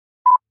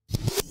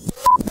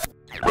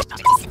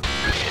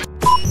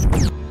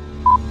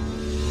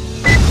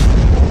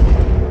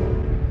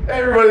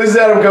everybody, this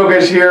is Adam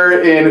Kokesh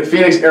here in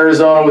Phoenix,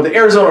 Arizona with the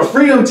Arizona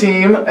Freedom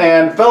Team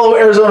and fellow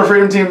Arizona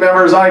Freedom Team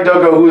member Zhani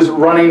Doko, who is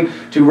running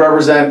to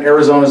represent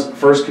Arizona's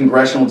 1st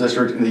Congressional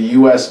District in the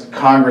U.S.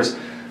 Congress.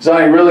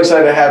 Zhani, really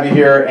excited to have you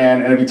here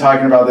and to be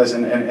talking about this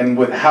and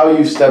with how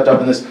you've stepped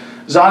up in this.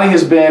 Zhani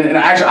has been, and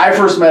actually I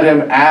first met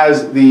him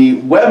as the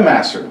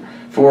webmaster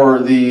for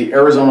the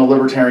Arizona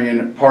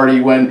Libertarian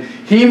Party when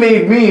he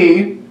made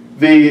me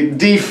the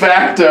de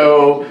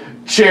facto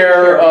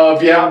chair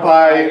of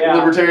Yavapai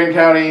Libertarian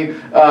County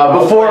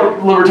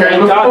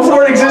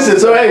before it existed.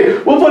 So hey,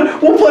 we'll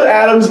put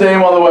Adam's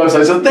name on the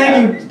website. So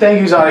thank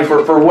you, Zhani,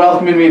 for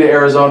welcoming me to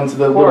Arizona, to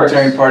the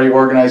Libertarian Party,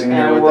 organizing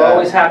here with that. And we're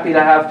always happy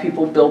to have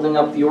people building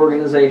up the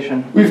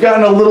organization. We've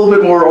gotten a little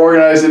bit more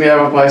organized in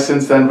Yavapai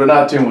since then, but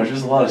not too much.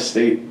 There's a lot of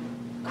state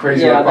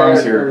crazy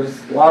requirements here.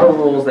 There's a lot of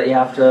rules that you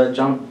have to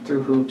jump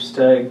through hoops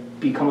to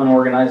become an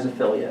organized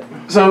affiliate.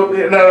 So,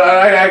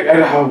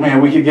 oh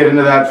man, we could get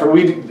into that.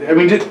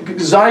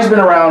 Zhani's been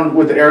around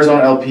with the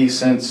Arizona LP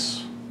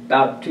since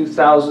about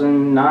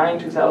 2009,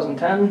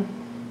 2010.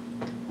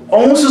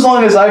 Almost as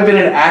long as I've been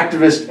an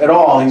activist at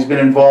all. He's been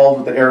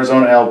involved with the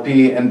Arizona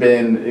LP and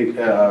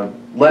been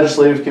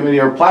legislative committee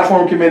or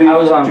platform committee, I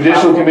was on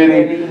judicial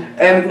committee,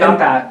 and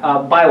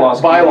bylaws.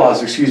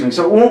 Bylaws, excuse me.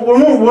 So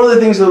one of the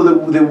things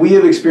though that we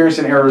have experienced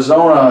in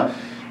Arizona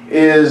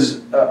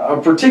is a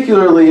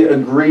particularly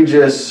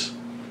egregious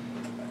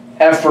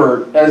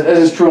effort, as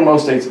is true in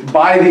most states,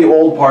 by the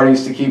old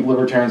parties to keep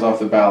libertarians off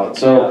the ballot.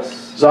 So,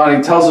 yes.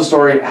 Zhani, tell us the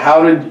story.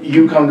 How did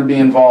you come to be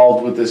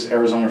involved with this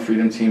Arizona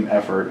Freedom Team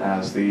effort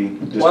as the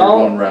District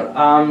 1 rep?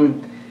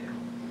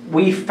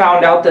 We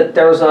found out that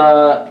there was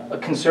a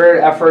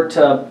concerted effort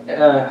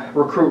to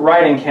recruit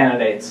write-in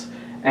candidates.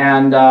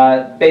 And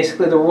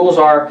basically the rules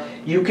are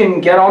you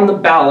can get on the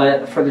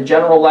ballot for the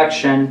general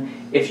election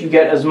if you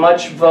get as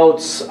much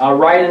votes,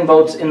 write-in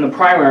votes in the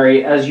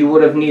primary as you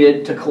would have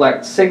needed to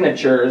collect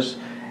signatures.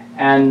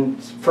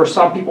 And for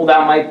some people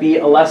that might be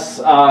a less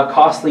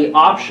costly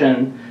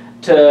option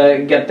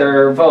to get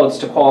their votes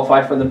to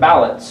qualify for the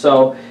ballot.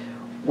 So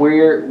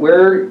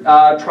we're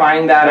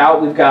trying that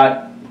out. We've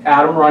got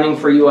Adam running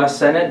for U.S.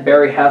 Senate,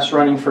 Barry Hess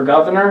running for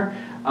governor,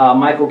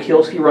 Michael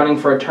Kielski running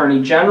for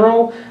Attorney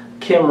General,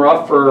 Kim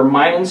Ruff for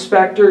Mine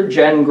Inspector,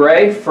 Jen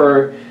Gray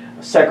for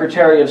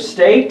Secretary of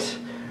State,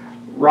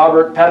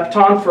 Robert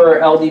Pepton for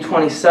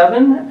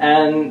LD27,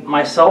 and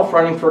myself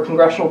running for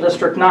Congressional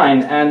District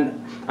 9.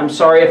 And I'm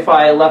sorry if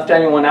I left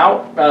anyone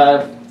out.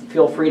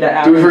 Feel free to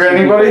ask. Do we forget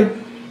anybody?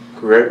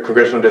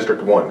 Congressional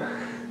District 1.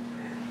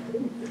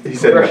 He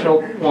said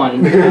Congressional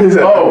 1.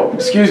 Oh,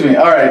 excuse me.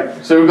 All right.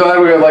 So we're glad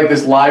we have like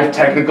this live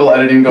technical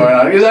editing going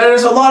on. Because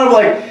there's a lot of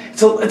like,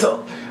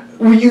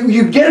 when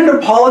you get into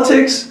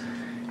politics,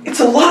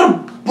 it's a lot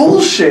of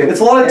bullshit. It's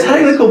a lot of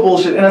technical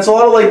bullshit, and it's a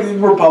lot of like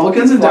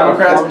Republicans and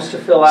Democrats to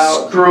fill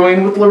out,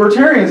 screwing with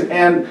libertarians.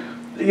 And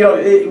you know,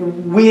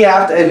 we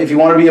have to. If you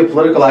want to be a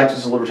political activist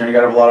as a libertarian, you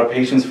got to have a lot of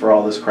patience for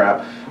all this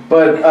crap.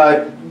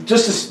 But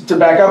just to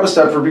back up a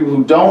step for people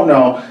who don't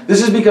know,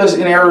 this is because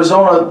in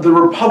Arizona the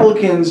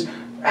Republicans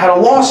had a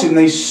lawsuit and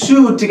they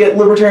sued to get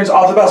libertarians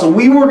off the ballot. So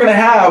we were going to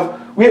have.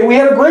 We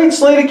had a great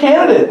slate of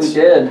candidates. We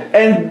did.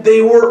 And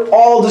they were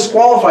all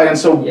disqualified. And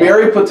so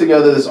Barry put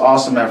together this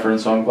awesome effort,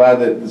 and so I'm glad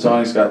that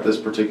Zhani's got this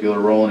particular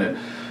role in it.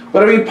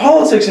 But I mean,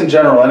 politics in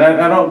general, and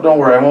I don't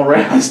worry, I won't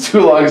rant on this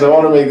too long because I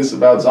want to make this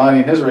about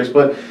Zhani and his race,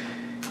 but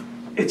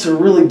it's a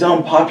really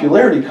dumb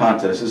popularity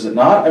contest, is it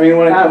not? I mean,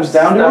 when it comes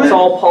down to it. That's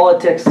all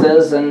politics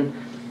is, and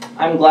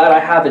I'm glad I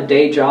have a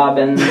day job,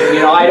 and you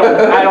know I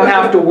don't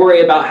have to worry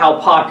about how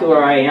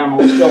popular I am.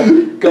 I'll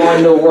still go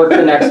into work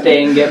the next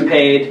day and get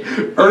paid,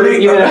 even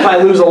if I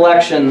lose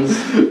elections.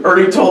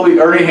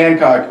 Ernie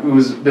Hancock,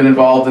 who's been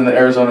involved in the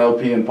Arizona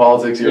LP and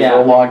politics here for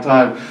a long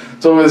time,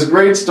 told me this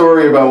great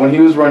story about when he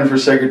was running for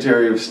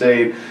Secretary of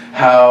State,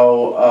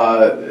 how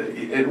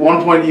at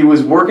one point he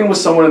was working with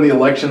someone in the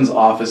elections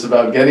office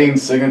about getting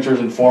signatures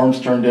and forms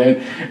turned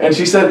in, and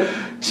she said,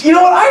 you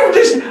know what,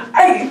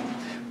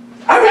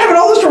 I'm having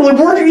all this trouble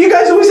working. You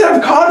guys always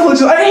have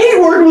conflicts. I hate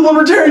working with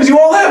libertarians. You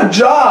all have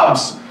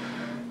jobs.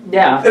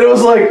 Yeah. And it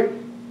was like,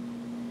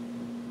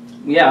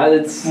 yeah,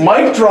 it's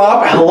mic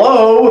drop.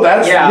 Hello.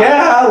 That's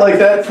like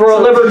that. For a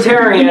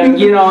libertarian,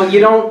 you know, you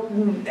don't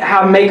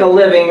make a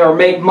living or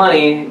make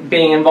money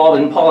being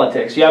involved in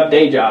politics. You have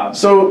day jobs.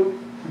 So,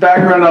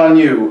 background on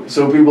you.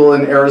 So people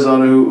in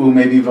Arizona who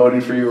may be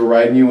voting for you or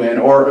writing you in,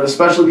 or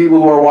especially people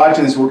who are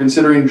watching this who are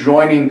considering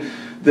joining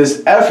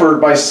this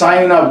effort by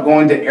signing up,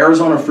 going to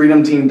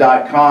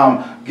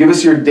ArizonaFreedomTeam.com. Give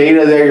us your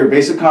data there, your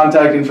basic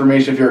contact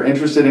information if you're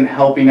interested in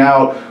helping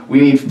out.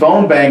 We need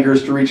phone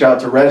bankers to reach out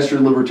to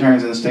registered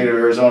libertarians in the state of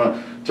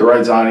Arizona to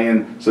write Zhani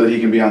in so that he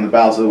can be on the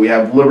ballot, so that we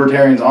have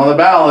libertarians on the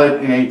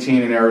ballot in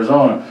 18 in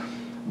Arizona.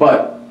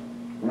 But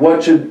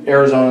what should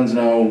Arizonans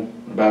know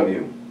about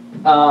you?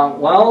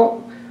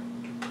 Well,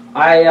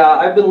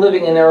 I've been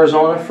living in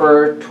Arizona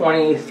for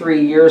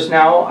 23 years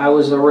now. I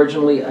was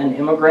originally an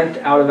immigrant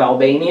out of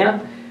Albania.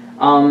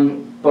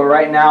 But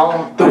right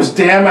now... Those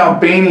damn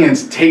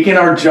Albanians taking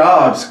our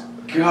jobs.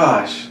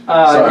 gosh.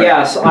 Sorry.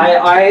 Yes,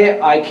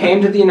 I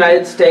came to the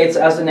United States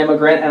as an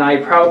immigrant, and I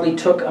proudly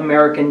took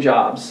American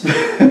jobs.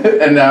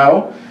 And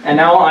now? And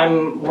now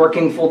I'm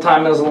working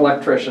full-time as an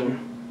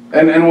electrician.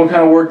 And what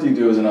kind of work do you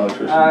do as an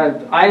electrician?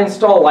 I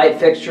install light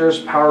fixtures,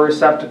 power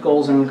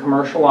receptacles in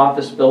commercial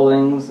office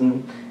buildings,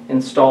 and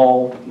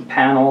install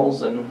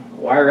panels and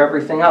wire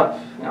everything up.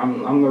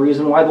 I'm the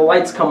reason why the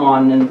lights come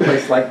on in a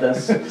place like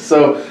this.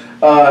 So,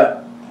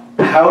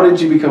 how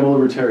did you become a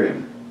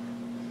libertarian?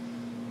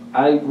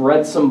 I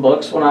read some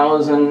books when I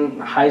was in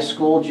high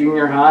school,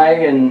 junior high,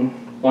 and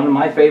one of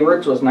my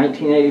favorites was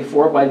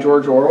 1984 by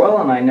George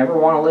Orwell, and I never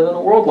want to live in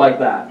a world like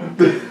that.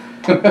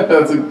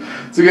 That's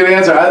a good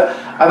answer.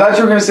 I thought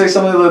you were going to say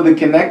something that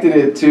connected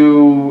it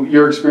to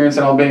your experience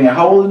in Albania.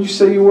 How old did you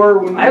say you were?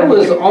 When I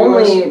was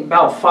only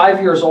about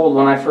 5 years old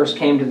when I first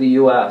came to the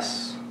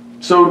U.S.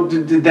 So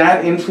did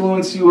that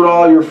influence you at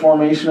all, your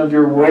formation of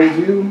your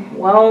worldview?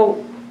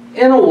 Well,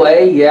 in a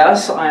way,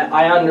 yes.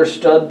 I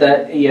understood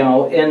that, you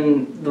know,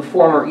 in the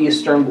former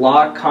Eastern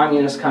Bloc,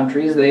 communist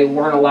countries, they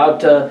weren't allowed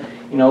to,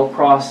 you know,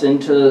 cross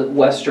into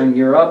Western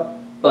Europe,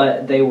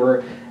 but they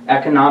were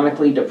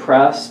economically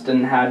depressed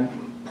and had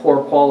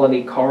poor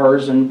quality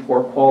cars and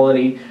poor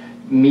quality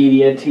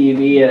media,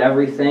 TV, and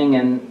everything,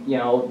 and, you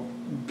know,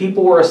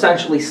 people were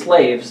essentially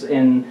slaves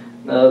in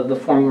the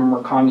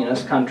former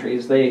communist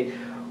countries. They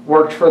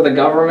worked for the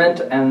government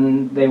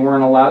and they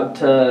weren't allowed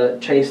to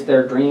chase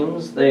their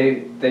dreams.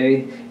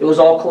 It was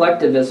all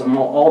collectivism.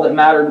 All that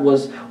mattered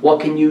was, what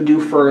can you do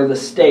for the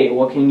state?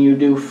 What can you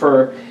do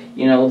for,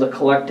 you know, the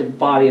collective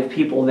body of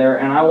people there?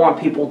 And I want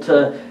people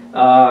to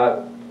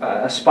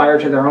aspire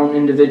to their own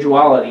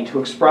individuality, to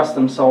express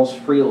themselves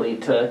freely,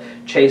 to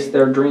chase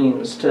their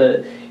dreams,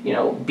 to, you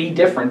know, be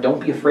different.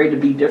 Don't be afraid to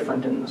be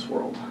different in this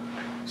world.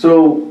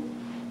 So,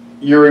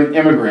 you're an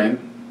immigrant.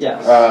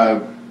 Yes.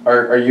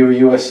 Are you a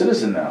U.S.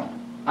 citizen now?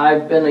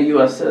 I've been a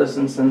U.S.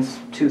 citizen since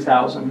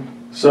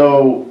 2000.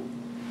 So,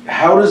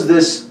 how does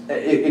this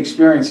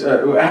experience,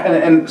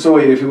 and so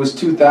wait, if it was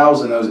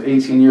 2000, that was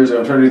 18 years ago,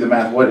 I'm trying to do the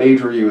math, what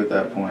age were you at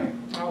that point?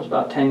 I was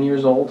about 10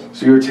 years old.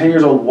 So you were 10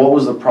 years old, what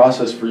was the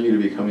process for you to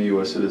become a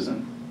U.S.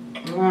 citizen?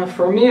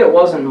 For me, it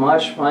wasn't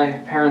much. My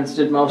parents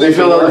did most of They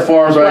filled out the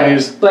forms, right? And you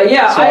just but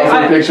yeah, smiled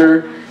for the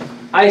picture?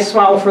 I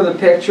smiled for the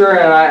picture,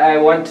 and I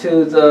went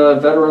to the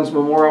Veterans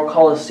Memorial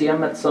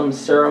Coliseum at some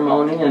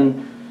ceremony,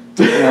 and,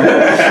 you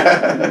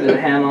know, did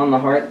a hand on the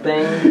heart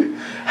thing.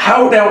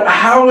 How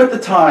at the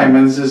time,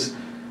 and this is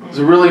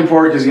really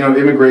important because, you know,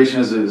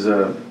 immigration is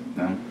a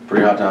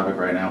pretty hot topic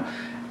right now.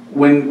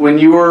 When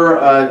you were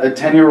a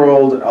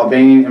 10-year-old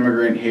Albanian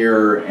immigrant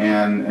here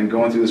and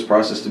going through this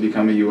process to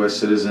become a U.S.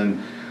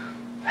 citizen,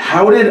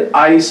 how did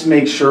ICE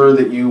make sure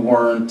that you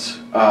weren't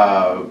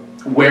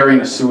wearing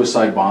a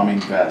suicide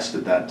bombing vest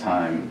at that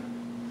time?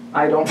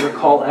 I don't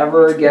recall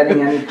ever getting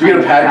any. Did you get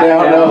a pat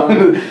down?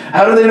 No.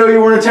 How did they know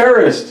you weren't a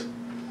terrorist?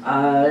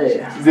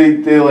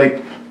 They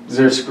like, is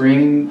there a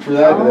screening for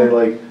that? No. Did they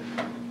like?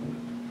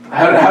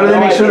 How did they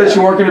make sure that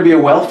you weren't going to be a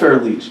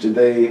welfare leech? Did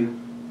they?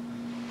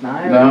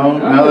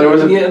 No, there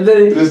wasn't.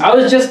 Yeah, I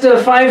was just a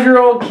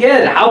 5-year-old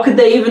kid. How could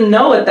they even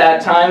know at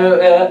that time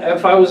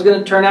if I was going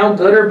to turn out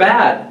good or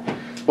bad?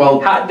 Well,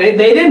 they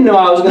didn't know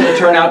I was going to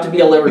turn out to be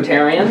a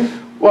libertarian.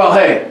 Well,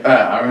 hey,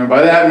 I mean,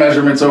 by that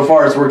measurement, so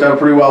far it's worked out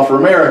pretty well for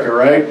America,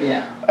 right?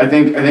 Yeah. I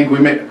think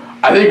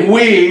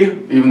we,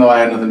 even though I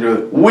had nothing to do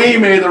with it, we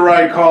made the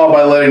right call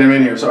by letting him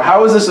in here. So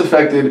how has this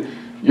affected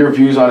your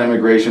views on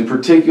immigration,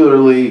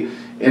 particularly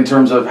in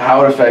terms of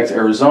how it affects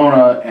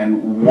Arizona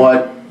and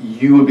what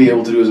you would be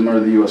able to do as a member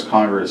of the U.S.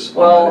 Congress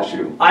on that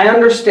issue? I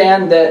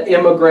understand that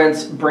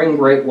immigrants bring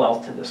great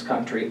wealth to this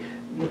country.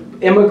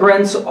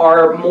 Immigrants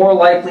are more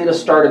likely to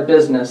start a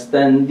business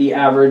than the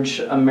average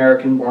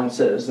American-born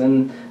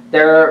citizen.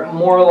 They're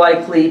more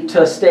likely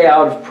to stay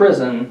out of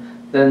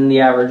prison than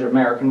the average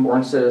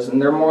American-born citizen.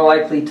 They're more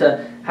likely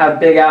to have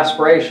big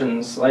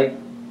aspirations. Like,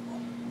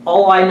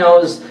 all I know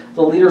is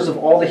the leaders of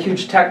all the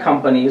huge tech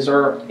companies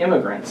are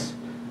immigrants.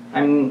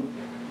 I mean,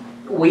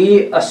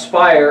 we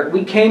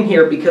came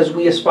here because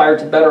we aspire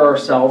to better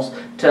ourselves,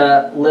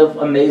 to live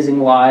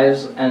amazing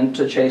lives, and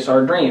to chase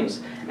our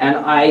dreams. And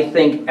I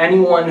think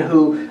anyone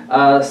who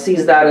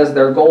sees that as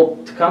their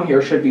goal to come here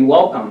should be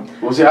welcome.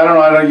 Well, see, I don't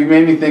know. You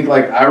made me think,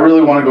 like, I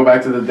really want to go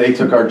back to the they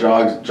took our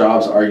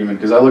jobs argument,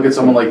 because I look at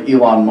someone like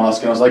Elon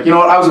Musk and I was like, you know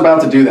what, I was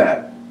about to do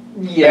that.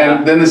 Yeah.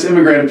 And then this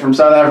immigrant from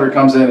South Africa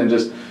comes in and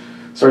just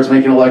starts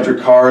making electric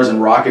cars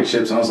and rocket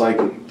ships, and I was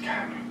like,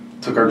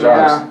 took our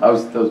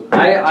jobs.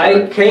 Yeah.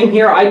 I came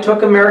here, I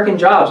took American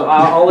jobs.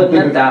 I'll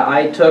admit that.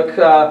 I took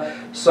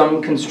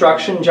some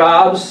construction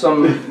jobs,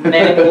 some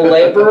manual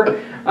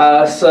labor,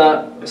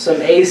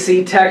 some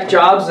AC tech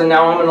jobs, and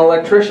now I'm an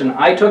electrician.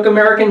 I took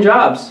American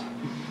jobs.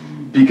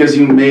 Because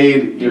you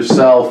made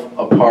yourself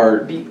a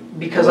part.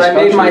 Because I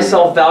made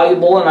myself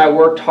valuable, and I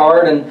worked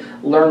hard and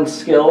learned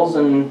skills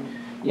and,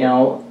 you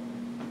know,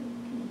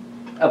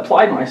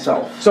 applied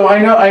myself. So I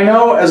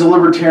know as a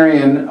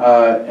libertarian,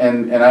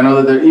 and I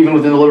know that even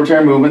within the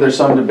libertarian movement, there's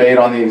some debate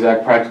on the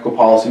exact practical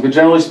policy. But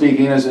generally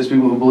speaking, as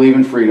people who believe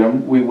in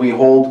freedom, we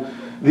hold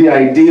the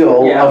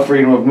ideal Yeah. of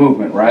freedom of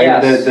movement, right?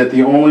 Yes. That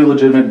the only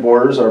legitimate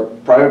borders are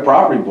private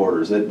property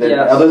borders. That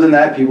Yes. other than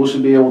that, people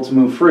should be able to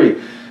move free.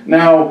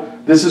 Now,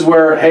 this is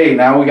where, hey,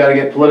 now we got to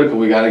get political,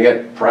 we got to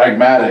get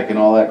pragmatic and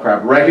all that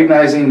crap.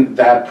 Recognizing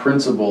that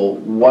principle,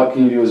 what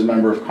can you do as a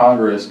member of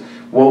Congress?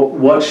 Well,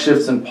 what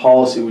shifts in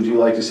policy would you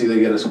like to see that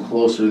get us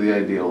closer to the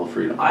ideal of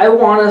freedom? I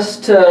want us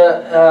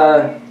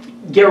to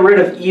get rid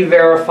of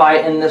E-Verify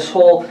and this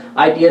whole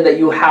idea that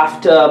you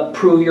have to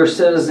prove your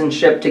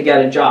citizenship to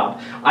get a job.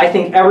 I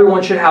think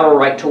everyone should have a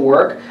right to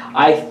work.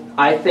 I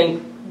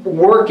think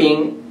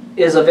working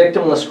is a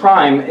victimless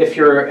crime if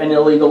you're an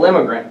illegal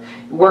immigrant.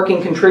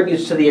 Working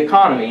contributes to the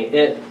economy.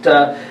 It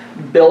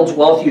builds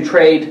wealth. You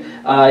trade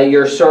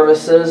your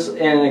services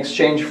in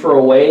exchange for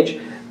a wage.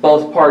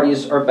 Both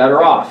parties are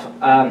better off.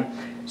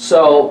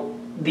 So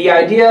the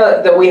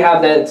idea that we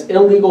have that it's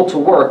illegal to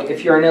work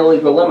if you're an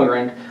illegal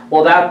immigrant,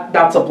 well,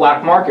 that's a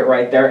black market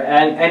right there,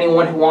 and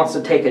anyone who wants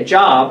to take a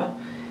job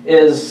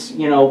is,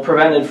 you know,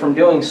 prevented from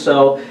doing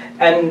so.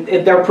 And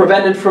if they're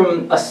prevented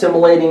from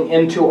assimilating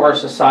into our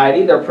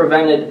society, they're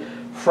prevented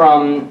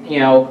from, you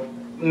know,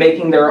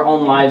 making their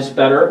own lives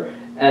better.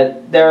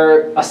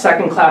 They're a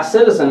second-class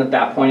citizen at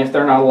that point if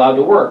they're not allowed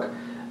to work.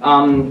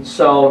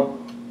 So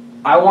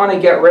I want to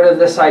get rid of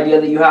this idea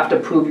that you have to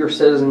prove your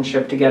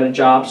citizenship to get a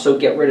job. So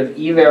get rid of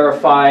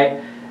E-Verify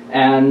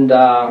and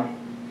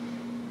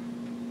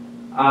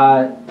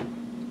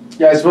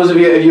yeah, I suppose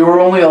if you were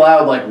only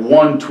allowed like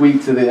one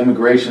tweak to the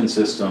immigration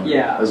system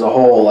as a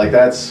whole, like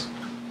that's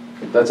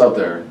up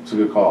there. It's a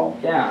good call.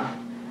 Yeah,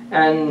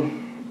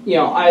 and you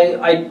know,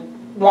 I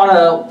want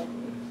to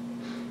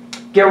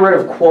get rid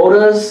of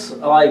quotas.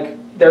 Like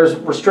there's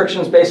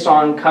restrictions based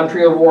on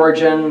country of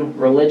origin,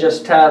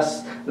 religious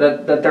tests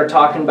that they're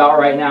talking about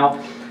right now.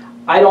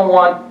 I don't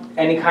want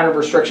any kind of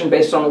restriction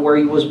based on where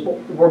you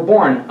were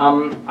born.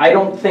 I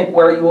don't think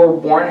where you were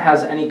born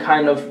has any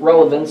kind of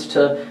relevance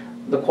to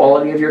the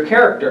quality of your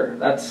character.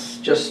 That's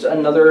just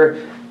another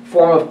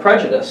form of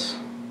prejudice.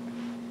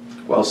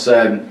 Well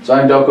said.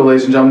 Zhani, Doko,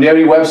 ladies and gentlemen, do you have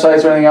any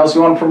websites or anything else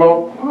you want to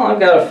promote? Well, I've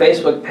got a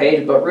Facebook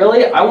page, but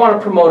really, I want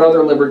to promote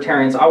other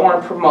libertarians. I want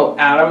to promote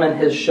Adam and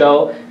his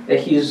show that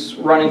he's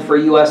running for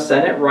U.S.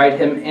 Senate. Write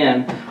him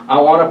in.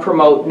 I want to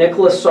promote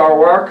Nicholas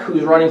Sarwark,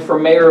 who's running for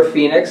mayor of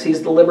Phoenix.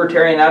 He's the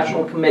Libertarian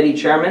National Committee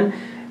chairman,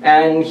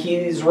 and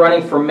he's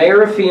running for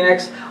mayor of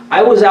Phoenix.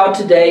 I was out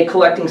today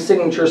collecting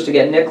signatures to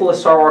get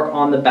Nicholas Sarwark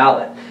on the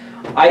ballot.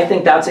 I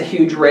think that's a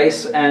huge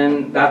race,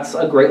 and that's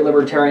a great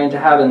libertarian to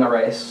have in the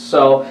race.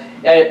 So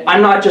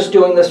I'm not just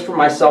doing this for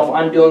myself,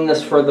 I'm doing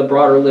this for the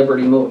broader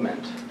liberty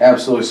movement.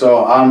 Absolutely. So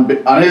on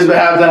his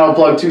behalf, then I'll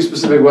plug two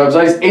specific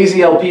websites,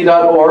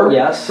 azlp.org.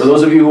 Yes. For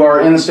those of you who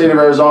are in the state of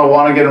Arizona,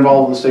 want to get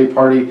involved with the state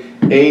party,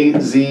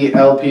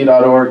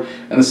 azlp.org.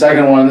 And the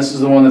second one, this is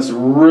the one that's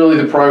really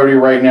the priority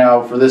right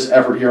now for this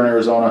effort here in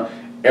Arizona,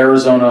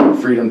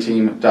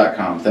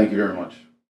 ArizonaFreedomTeam.com. Thank you very much.